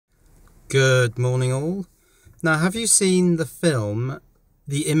Good morning all. Now, have you seen the film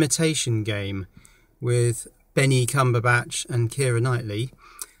The Imitation Game with Benny Cumberbatch and Keira Knightley,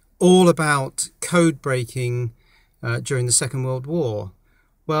 all about code breaking during the Second World War?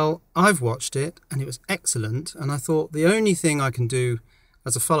 Well, I've watched it and it was excellent, and I thought the only thing I can do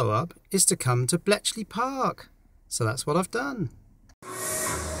as a follow-up is to come to Bletchley Park. So that's what I've done.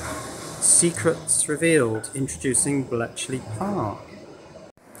 Secrets revealed, introducing Bletchley Park.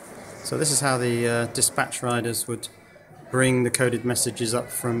 So this is how the dispatch riders would bring the coded messages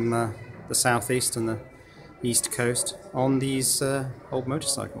up from the southeast and the east coast on these old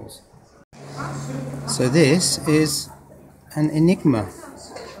motorcycles. So this is an Enigma.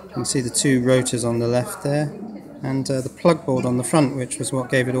 You can see the two rotors on the left there, and the plug board on the front, which was what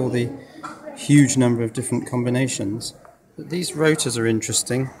gave it all the huge number of different combinations. But these rotors are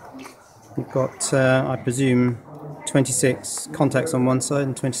interesting. You've got, I presume, 26 contacts on one side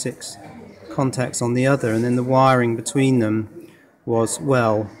and 26 contacts on the other, and then the wiring between them was,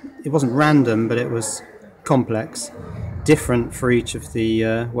 well, it wasn't random, but it was complex, different for each of the,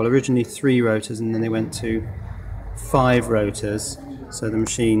 well, originally 3 rotors, and then they went to 5 rotors, so the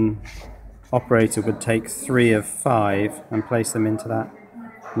machine operator would take 3 of 5 and place them into that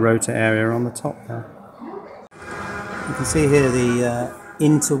rotor area on the top there. You can see here the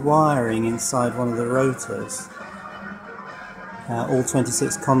interwiring inside one of the rotors. All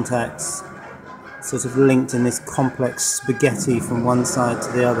 26 contacts sort of linked in this complex spaghetti from one side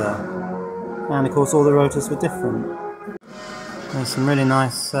to the other. And of course all the rotors were different. There's some really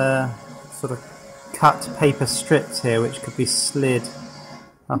nice sort of cut paper strips here which could be slid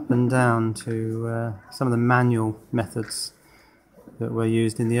up and down to some of the manual methods that were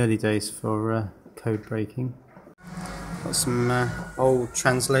used in the early days for code breaking. Got some old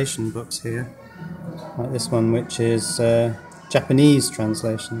translation books here, like this one, which is Japanese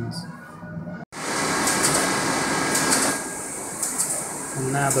translations.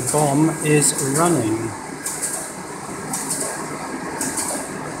 And now the bomb is running.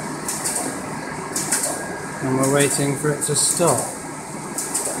 And we're waiting for it to stop.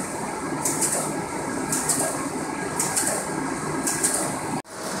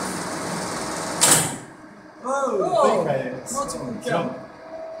 Oh, okay. Not even jump.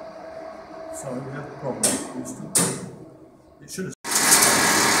 Sorry, we have a problem. It should have.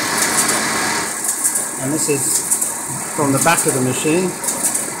 And this is from the back of the machine.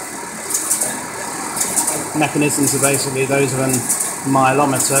 Mechanisms are basically those of a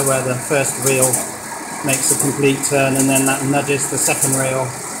mileometer, where the first reel makes a complete turn and then that nudges the second reel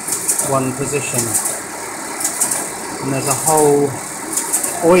one position. And there's a whole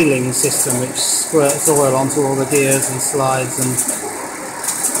oiling system which squirts oil onto all the gears and slides and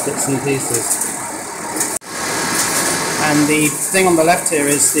bits and pieces. And the thing on the left here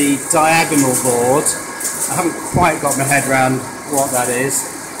is the diagonal board. I haven't quite got my head around what that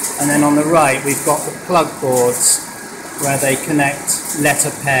is. And then on the right we've got the plug boards where they connect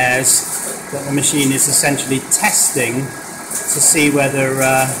letter pairs that the machine is essentially testing to see whether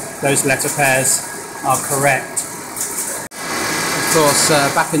those letter pairs are correct. Of course,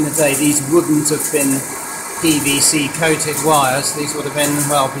 back in the day these wouldn't have been PVC coated wires. These would have been,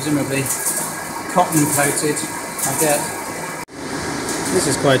 well, presumably cotton coated, I guess. This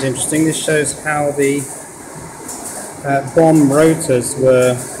is quite interesting. This shows how the bomb rotors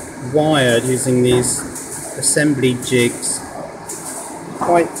were wired using these assembly jigs.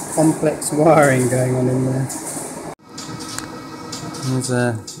 Quite complex wiring going on in there. There's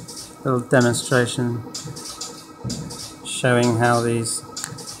a little demonstration showing how these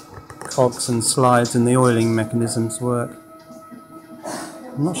cogs and slides and the oiling mechanisms work.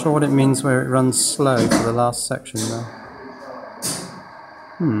 I'm not sure what it means where it runs slow for the last section though.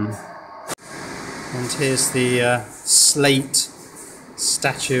 And here's the slate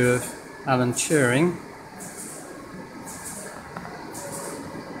statue of Alan Turing.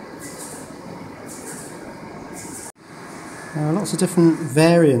 There are lots of different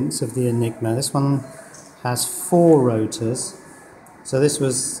variants of the Enigma. This one has 4 rotors. So this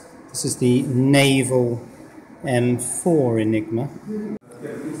is the naval M4 Enigma.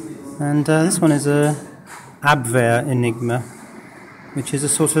 And this one is a Abwehr Enigma, which is a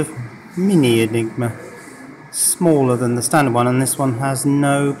sort of mini Enigma, smaller than the standard one, and this one has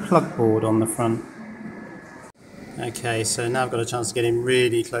no plug board on the front. Okay, so now I've got a chance to get in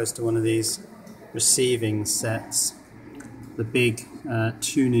really close to one of these receiving sets. The big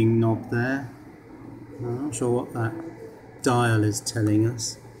tuning knob there. I'm not sure what that dial is telling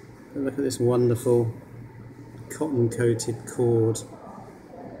us, but look at this wonderful cotton coated cord,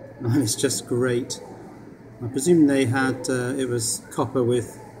 and it's just great. I presume they had, it was copper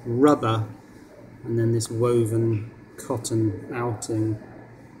with rubber and then this woven cotton outing.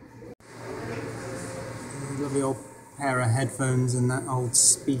 Lovely old pair of headphones and that old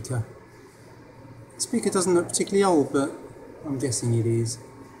speaker. The speaker doesn't look particularly old, but I'm guessing it is.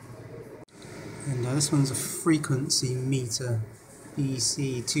 And this one's a frequency meter,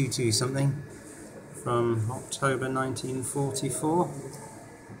 BC22 something, from October 1944.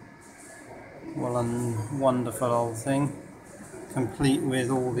 Well, a wonderful old thing, complete with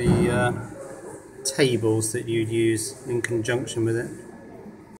all the tables that you'd use in conjunction with it.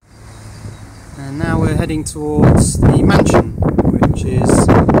 And now we're heading towards the mansion, which is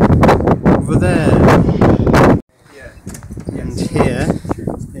over there. And here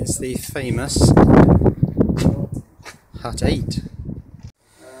is the famous Hut 8.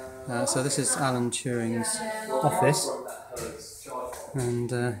 So this is Alan Turing's office,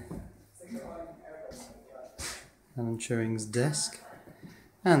 and Alan Turing's desk,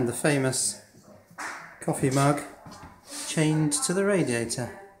 and the famous coffee mug chained to the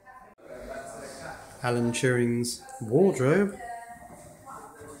radiator. Alan Turing's wardrobe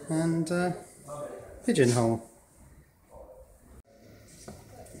and pigeonhole.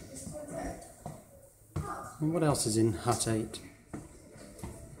 And what else is in Hut 8?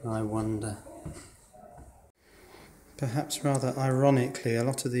 I wonder. Perhaps rather ironically, a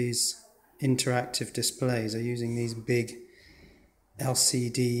lot of these interactive displays are using these big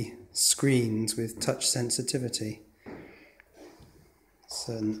LCD screens with touch sensitivity.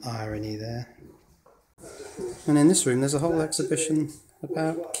 Certain irony there. And in this room there's a whole exhibition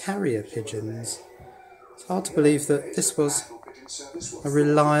about carrier pigeons. It's hard to believe that this was a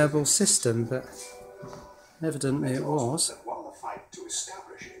reliable system, but evidently it was.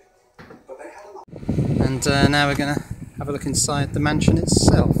 And now we're going to have a look inside the mansion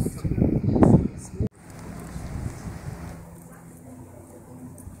itself.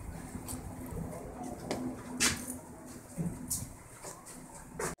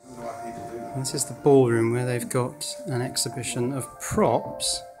 And this is the ballroom where they've got an exhibition of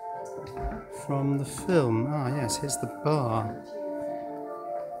props from the film. Ah yes, here's the bar,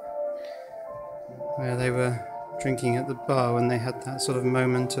 where they were drinking at the bar when they had that sort of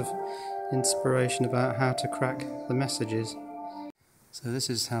moment of inspiration about how to crack the messages. So this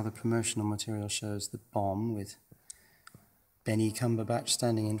is how the promotional material shows the bomb, with Benny Cumberbatch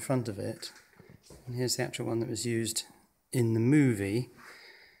standing in front of it. And here's the actual one that was used in the movie,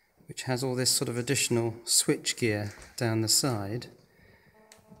 which has all this sort of additional switchgear down the side,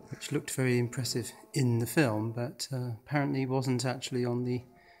 which looked very impressive in the film, but apparently wasn't actually on the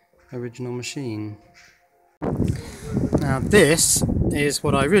original machine. Now this is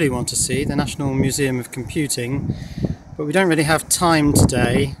what I really want to see, the National Museum of Computing, but we don't really have time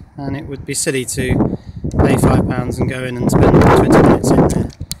today, and it would be silly to pay £5 and go in and spend 20 minutes in there.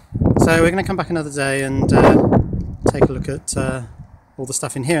 So we're going to come back another day and take a look at all the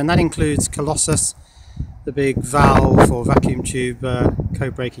stuff in here, and that includes Colossus, the big valve or vacuum tube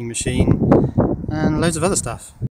code breaking machine, and loads of other stuff.